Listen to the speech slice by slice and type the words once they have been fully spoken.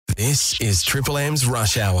This is Triple M's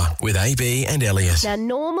Rush Hour with AB and Elliot. Now,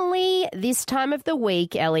 normally this time of the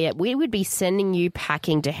week, Elliot, we would be sending you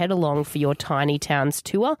packing to head along for your Tiny Towns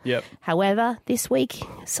tour. Yep. However, this week,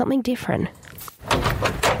 something different.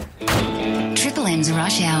 Triple M's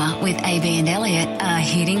Rush Hour with AB and Elliot are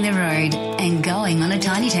hitting the road and going on a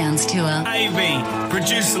Tiny Towns tour. AB,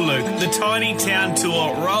 producer Luke, the Tiny Town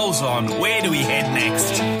tour rolls on. Where do we head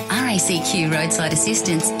next? RACQ Roadside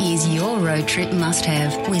Assistance is your road trip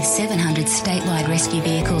must-have. With 700 statewide rescue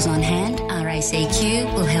vehicles on hand,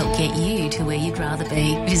 RACQ will help get you to where you'd rather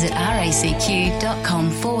be. Visit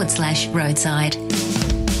racq.com/roadside.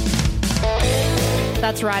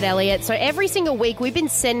 That's right, Elliot. So every single week we've been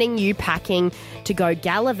sending you packing to go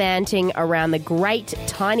gallivanting around the great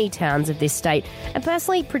tiny towns of this state. And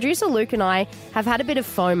personally, producer Luke and I have had a bit of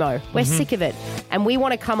FOMO. We're sick of it. And we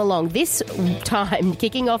want to come along. This time,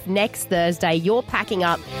 kicking off next Thursday, you're packing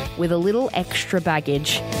up with a little extra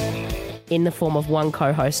baggage in the form of one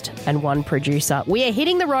co-host and one producer. We are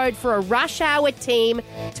hitting the road for a Rush Hour team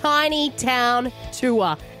Tiny Town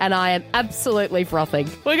tour, and I am absolutely frothing.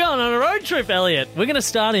 We're going on a road trip, Elliot. We're going to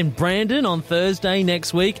start in Brandon on Thursday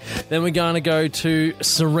next week. Then we're going to go to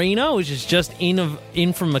Serena, which is just in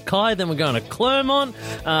from Mackay. Then we're going to Clermont,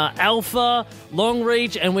 Alpha,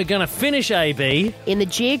 Longreach, and we're going to finish, AB, in the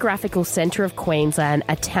geographical centre of Queensland,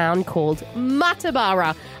 a town called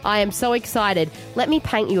Matabara. I am so excited. Let me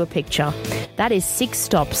paint you a picture. That is 6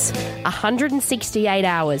 stops, 168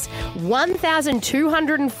 hours,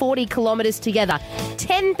 1,240 kilometres together,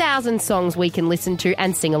 10,000 songs we can listen to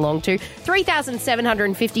and sing along to,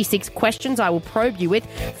 3,756 questions I will probe you with,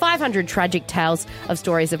 500 tragic tales of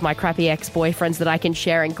stories of my crappy ex-boyfriends that I can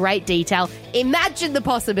share in great detail. Imagine the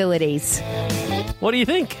possibilities. what do you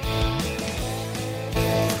think?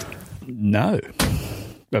 No.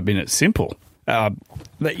 I mean, it's simple.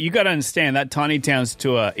 But you got to understand that Tiny Towns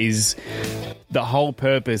tour is, the whole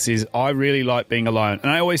purpose is I really like being alone,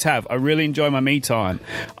 and I always have. I really enjoy my me time,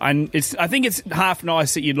 and I think it's half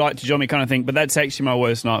nice that you'd like to join me kind of thing, but that's actually my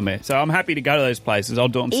worst nightmare. So I'm happy to go to those places. I'll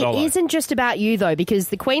do them solo. It isn't just about you though, because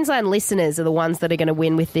the Queensland listeners are the ones that are going to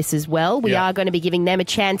win with this as well. We are going to be giving them a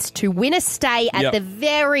chance to win a stay at the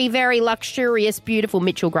very, very luxurious, beautiful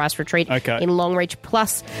Mitchell Grass Retreat in Longreach,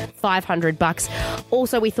 plus $500.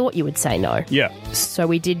 Also, we thought you would say no. Yeah. So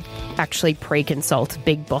we did actually pre-consult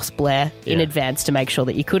Big Boss Blair in advance to make sure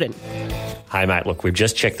that you couldn't. Hey, mate, look, we've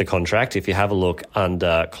just checked the contract. If you have a look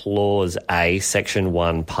under Clause A, Section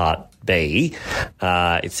 1, Part B,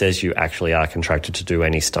 it says you actually are contracted to do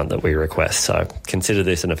any stunt that we request. So consider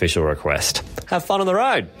this an official request. Have fun on the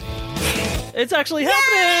road. It's actually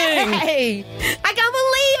happening! Hey! I can't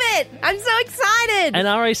believe it! I'm so excited! And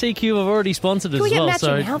RACQ have already sponsored us Can we as get well,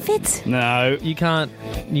 matching so outfits? No. you can't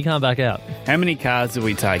back out. How many cars are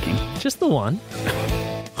we taking? Just the one.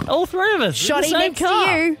 All three of us. in Shotty the same next car.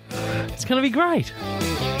 to you. It's going to be great.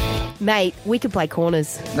 Mate, we could play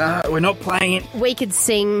corners. No, we're not playing it. We could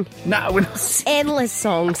sing No, we're not. endless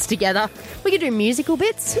songs together. We could do musical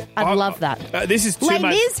bits. I'd love that. This is too Les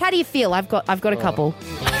much. Mis, how do you feel? I've got a couple.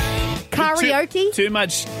 Karaoke? Too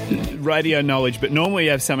much radio knowledge, but normally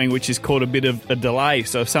you have something which is called a bit of a delay,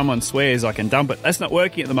 so if someone swears, I can dump it. That's not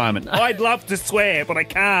working at the moment. I'd love to swear, but I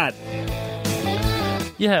can't.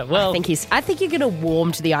 Yeah, well, I think you're going to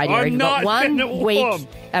warm to the idea. I'm You've got not 1 gonna week warm.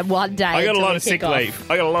 and 1 day. I got a until lot we of sick kick off.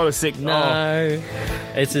 leave. I got a lot of sick. no,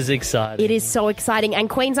 it's as exciting. It is so exciting.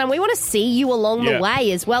 And Queensland, we want to see you along the Yeah.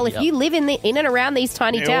 way as well. If you live in and around these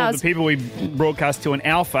tiny All towns, the people we broadcast to in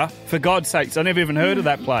Alpha, for God's sakes, I never even heard of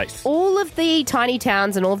that place. all of the tiny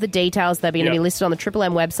towns and all of the details, they're going to be listed on the Triple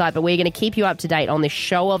M website, but we're going to keep you up to date on this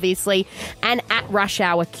show, obviously, and at Rush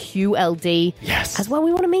Hour QLD. Yes. As well,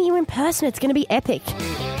 we want to meet you in person. It's going to be epic.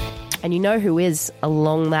 And you know who is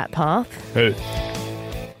along that path? Who?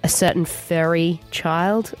 A certain furry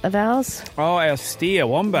child of ours. Oh, our steer,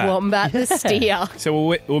 Wombat. Wombat the steer.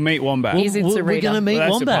 So we'll meet Wombat. He's in We're Serena. going to meet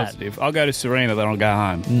Well, that's a Wombat. positive. I'll go to Serena, then I'll go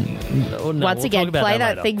home. Oh, no, Once we'll again, talk about play that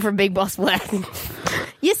later. thing from Big Boss Black.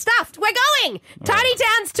 You're stuffed. We're going. Tiny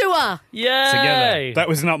Towns tour. Yay! Together. That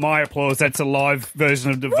was not my applause. That's a live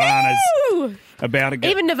version of Nirvana's. Woo! About to get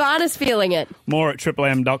Even Nirvana's feeling it. more at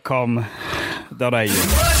triplem.com.au.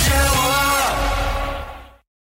 Rush Hour.